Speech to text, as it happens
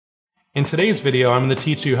In today's video, I'm going to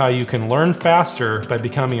teach you how you can learn faster by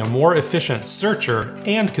becoming a more efficient searcher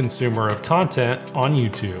and consumer of content on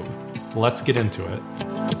YouTube. Let's get into it.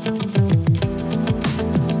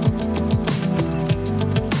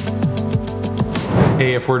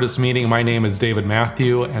 Hey, if we're just meeting, my name is David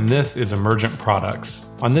Matthew, and this is Emergent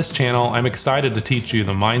Products. On this channel, I'm excited to teach you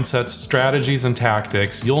the mindsets, strategies, and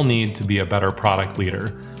tactics you'll need to be a better product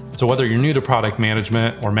leader. So whether you're new to product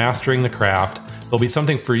management or mastering the craft, there'll be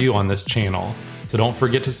something for you on this channel. So don't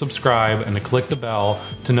forget to subscribe and to click the bell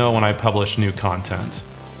to know when I publish new content.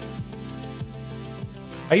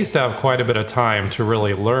 I used to have quite a bit of time to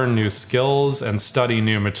really learn new skills and study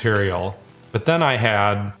new material. But then I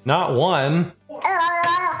had not one,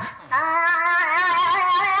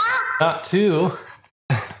 not two,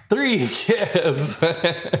 three kids.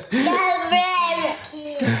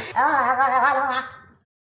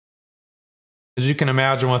 As you can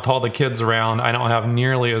imagine, with all the kids around, I don't have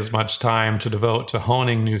nearly as much time to devote to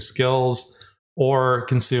honing new skills or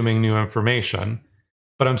consuming new information.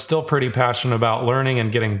 But I'm still pretty passionate about learning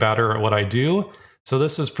and getting better at what I do. So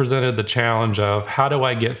this has presented the challenge of how do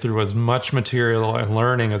I get through as much material and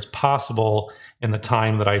learning as possible in the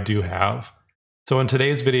time that I do have. So in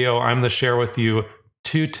today's video, I'm going to share with you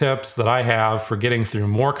 2 tips that I have for getting through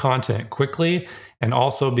more content quickly and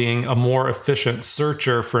also being a more efficient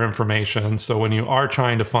searcher for information. So when you are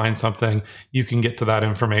trying to find something, you can get to that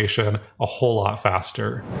information a whole lot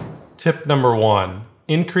faster. Tip number 1,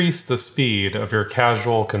 increase the speed of your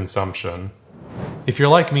casual consumption. If you're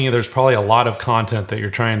like me, there's probably a lot of content that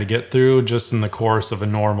you're trying to get through just in the course of a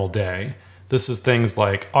normal day. This is things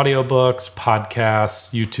like audiobooks,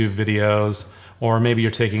 podcasts, YouTube videos, or maybe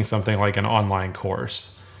you're taking something like an online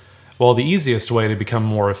course. Well, the easiest way to become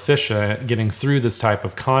more efficient getting through this type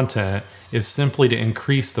of content is simply to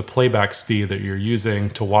increase the playback speed that you're using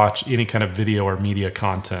to watch any kind of video or media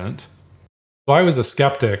content. So I was a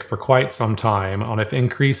skeptic for quite some time on if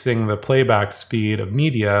increasing the playback speed of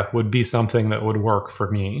media would be something that would work for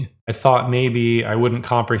me. I thought maybe I wouldn't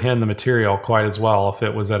comprehend the material quite as well if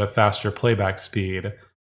it was at a faster playback speed,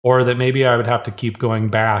 or that maybe I would have to keep going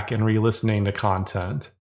back and re-listening to content.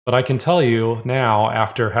 But I can tell you now,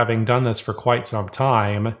 after having done this for quite some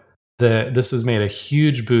time, that this has made a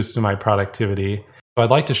huge boost in my productivity. So I'd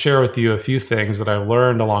like to share with you a few things that I've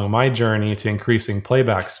learned along my journey to increasing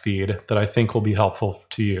playback speed that I think will be helpful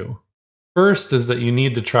to you. First is that you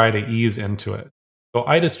need to try to ease into it. So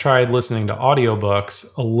I just tried listening to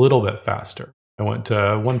audiobooks a little bit faster. I went to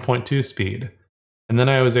 1.2 speed. And then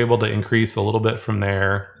I was able to increase a little bit from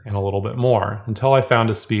there and a little bit more until I found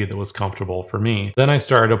a speed that was comfortable for me. Then I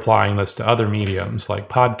started applying this to other mediums like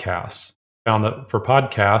podcasts. I found that for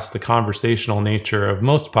podcasts, the conversational nature of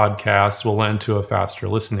most podcasts will lend to a faster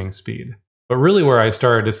listening speed. But really where I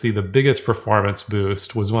started to see the biggest performance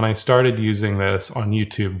boost was when I started using this on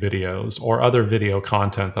YouTube videos or other video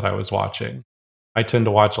content that I was watching. I tend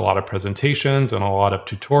to watch a lot of presentations and a lot of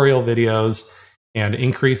tutorial videos, and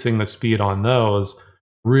increasing the speed on those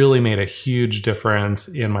really made a huge difference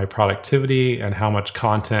in my productivity and how much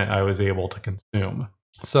content I was able to consume.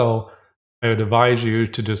 So I would advise you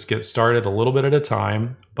to just get started a little bit at a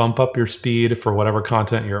time, bump up your speed for whatever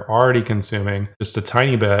content you're already consuming just a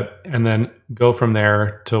tiny bit, and then go from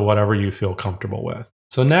there to whatever you feel comfortable with.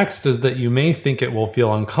 So next is that you may think it will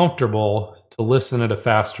feel uncomfortable to listen at a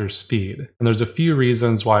faster speed. And there's a few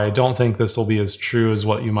reasons why I don't think this will be as true as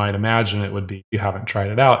what you might imagine it would be if you haven't tried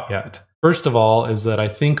it out yet. First of all is that I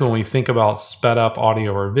think when we think about sped up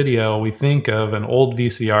audio or video, we think of an old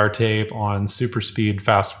VCR tape on super speed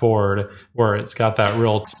fast forward where it's got that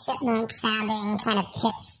real chipmunk sounding kind of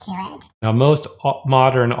pitch to it. Now most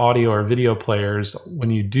modern audio or video players,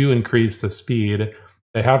 when you do increase the speed,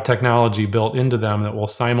 they have technology built into them that will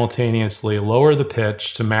simultaneously lower the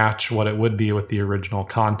pitch to match what it would be with the original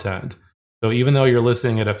content. So even though you're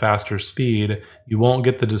listening at a faster speed, you won't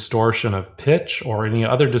get the distortion of pitch or any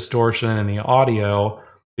other distortion in the audio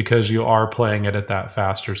because you are playing it at that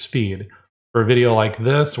faster speed. For a video like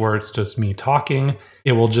this, where it's just me talking,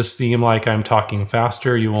 it will just seem like I'm talking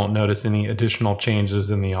faster. You won't notice any additional changes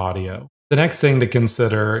in the audio. The next thing to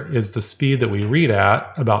consider is the speed that we read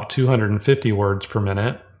at, about 250 words per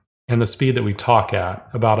minute, and the speed that we talk at,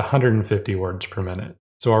 about 150 words per minute.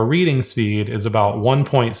 So our reading speed is about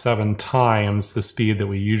 1.7 times the speed that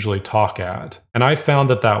we usually talk at. And I found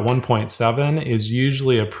that that 1.7 is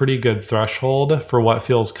usually a pretty good threshold for what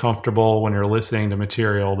feels comfortable when you're listening to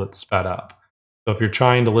material that's sped up. So if you're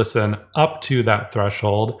trying to listen up to that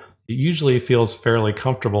threshold, it usually feels fairly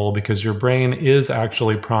comfortable because your brain is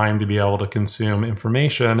actually primed to be able to consume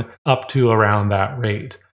information up to around that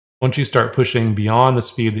rate. Once you start pushing beyond the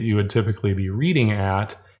speed that you would typically be reading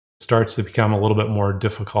at, starts to become a little bit more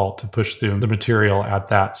difficult to push through the material at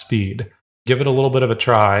that speed. Give it a little bit of a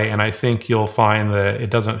try, and I think you'll find that it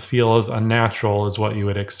doesn't feel as unnatural as what you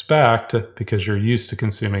would expect because you're used to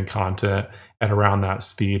consuming content at around that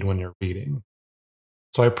speed when you're reading.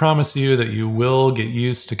 So I promise you that you will get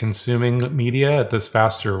used to consuming media at this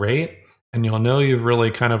faster rate, and you'll know you've really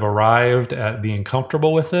kind of arrived at being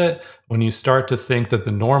comfortable with it when you start to think that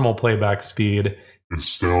the normal playback speed is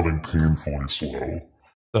sounding painfully slow.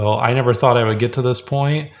 So I never thought I would get to this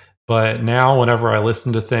point, but now whenever I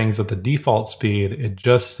listen to things at the default speed, it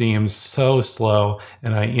just seems so slow,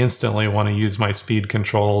 and I instantly want to use my speed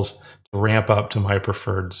controls to ramp up to my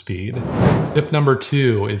preferred speed. Tip number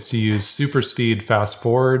 2 is to use super speed fast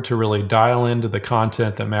forward to really dial into the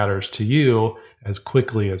content that matters to you as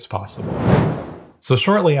quickly as possible. So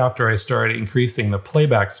shortly after I started increasing the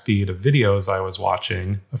playback speed of videos I was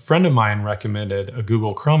watching, a friend of mine recommended a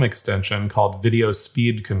Google Chrome extension called Video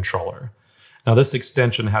Speed Controller. Now this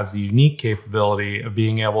extension has the unique capability of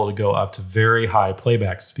being able to go up to very high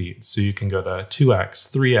playback speeds. So you can go to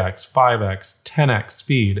 2x, 3x, 5x, 10x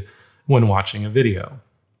speed when watching a video.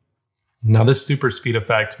 Now this super speed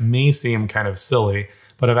effect may seem kind of silly,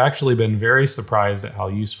 but I've actually been very surprised at how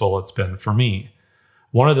useful it's been for me.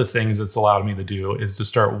 One of the things it's allowed me to do is to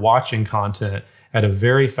start watching content at a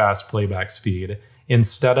very fast playback speed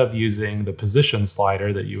instead of using the position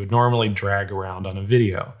slider that you would normally drag around on a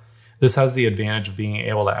video. This has the advantage of being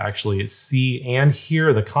able to actually see and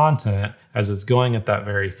hear the content as it's going at that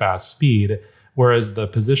very fast speed, whereas the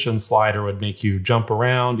position slider would make you jump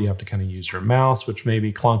around. You have to kind of use your mouse, which may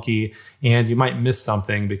be clunky, and you might miss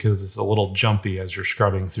something because it's a little jumpy as you're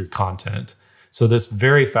scrubbing through content. So this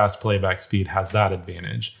very fast playback speed has that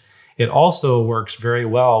advantage. It also works very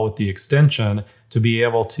well with the extension to be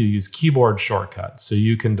able to use keyboard shortcuts. So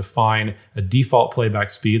you can define a default playback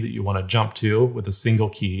speed that you want to jump to with a single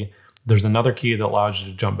key. There's another key that allows you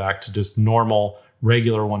to jump back to just normal,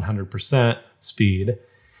 regular 100% speed.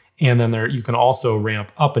 And then you can also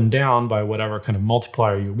ramp up and down by whatever kind of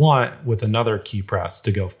multiplier you want with another key press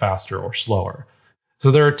to go faster or slower. So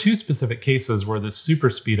there are 2 specific cases where this super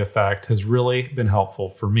speed effect has really been helpful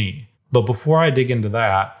for me. But before I dig into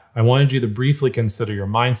that, I wanted you to briefly consider your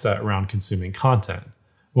mindset around consuming content.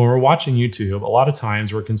 When we're watching YouTube, a lot of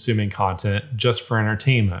times we're consuming content just for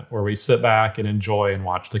entertainment, where we sit back and enjoy and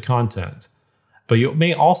watch the content. But you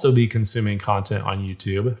may also be consuming content on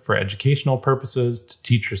YouTube for educational purposes, to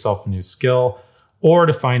teach yourself a new skill, or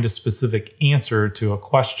to find a specific answer to a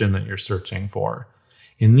question that you're searching for.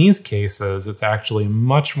 In these cases, it's actually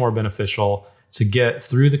much more beneficial to get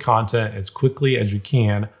through the content as quickly as you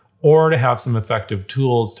can, or to have some effective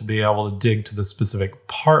tools to be able to dig to the specific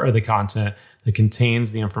part of the content that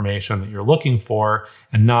contains the information that you're looking for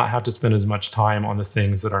and not have to spend as much time on the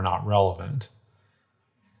things that are not relevant.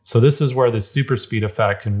 So this is where the super speed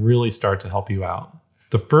effect can really start to help you out.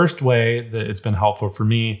 The first way that it's been helpful for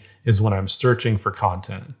me is when I'm searching for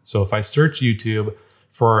content. So if I search YouTube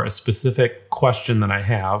for a specific question that I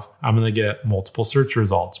have, I'm going to get multiple search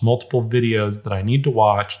results, multiple videos that I need to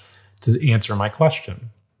watch to answer my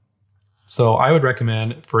question. So I would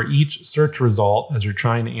recommend for each search result, as you're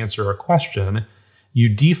trying to answer a question, you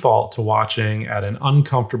default to watching at an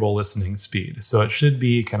uncomfortable listening speed. So it should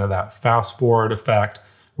be kind of that fast forward effect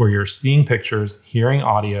where you're seeing pictures, hearing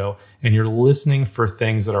audio, and you're listening for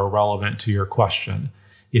things that are relevant to your question.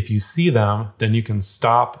 If you see them, then you can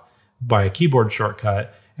stop by a keyboard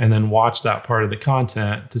shortcut and then watch that part of the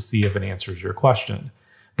content to see if it answers your question.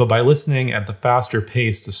 But by listening at the faster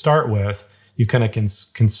pace to start with, you kind of can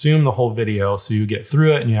consume the whole video so you get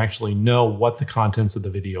through it and you actually know what the contents of the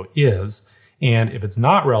video is. And if it's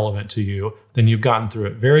not relevant to you, then you've gotten through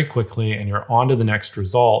it very quickly and you're on to the next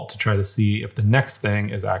result to try to see if the next thing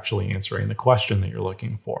is actually answering the question that you're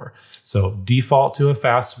looking for. So default to a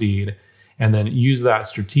fast speed, and then use that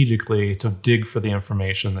strategically to dig for the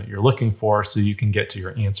information that you're looking for so you can get to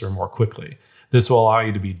your answer more quickly. This will allow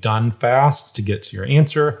you to be done fast to get to your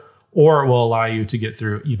answer, or it will allow you to get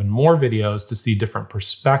through even more videos to see different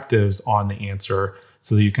perspectives on the answer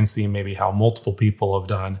so that you can see maybe how multiple people have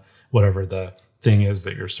done whatever the thing is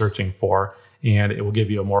that you're searching for, and it will give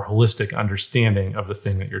you a more holistic understanding of the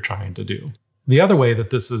thing that you're trying to do. The other way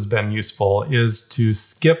that this has been useful is to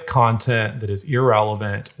skip content that is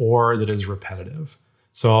irrelevant or that is repetitive.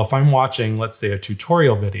 So if I'm watching, let's say, a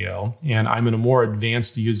tutorial video and I'm a more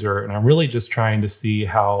advanced user and I'm really just trying to see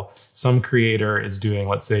how some creator is doing,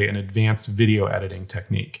 let's say, an advanced video editing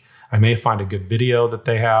technique. I may find a good video that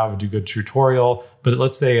they have, do a good tutorial, but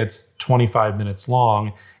let's say it's 25 minutes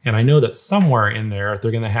long, and I know that somewhere in there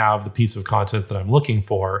they're going to have the piece of content that I'm looking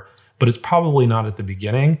for, but it's probably not at the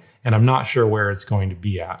beginning, and I'm not sure where it's going to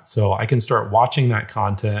be at. So I can start watching that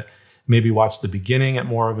content, maybe watch the beginning at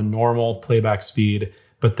more of a normal playback speed,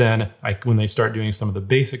 but then when they start doing some of the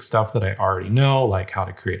basic stuff that I already know, like how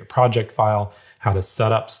to create a project file, how to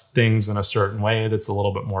set up things in a certain way that's a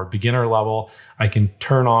little bit more beginner level, I can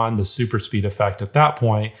turn on the super speed effect at that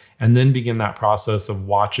point and then begin that process of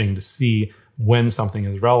watching to see when something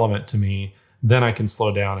is relevant to me. Then I can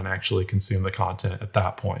slow down and actually consume the content at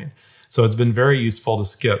that point. So it's been very useful to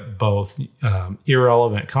skip both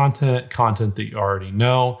irrelevant content that you already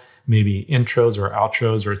know, maybe intros or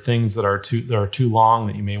outros or things that are too long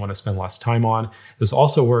that you may want to spend less time on. This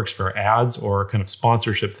also works for ads or kind of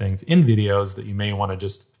sponsorship things in videos that you may want to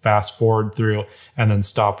just fast forward through and then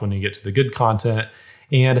stop when you get to the good content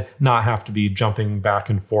and not have to be jumping back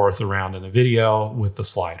and forth around in a video with the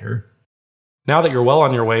slider. Now that you're well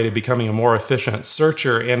on your way to becoming a more efficient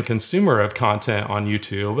searcher and consumer of content on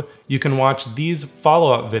YouTube, you can watch these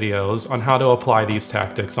follow-up videos on how to apply these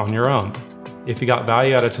tactics on your own. If you got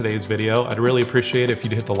value out of today's video, I'd really appreciate it if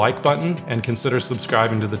you'd hit the like button and consider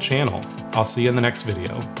subscribing to the channel. I'll see you in the next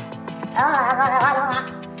video.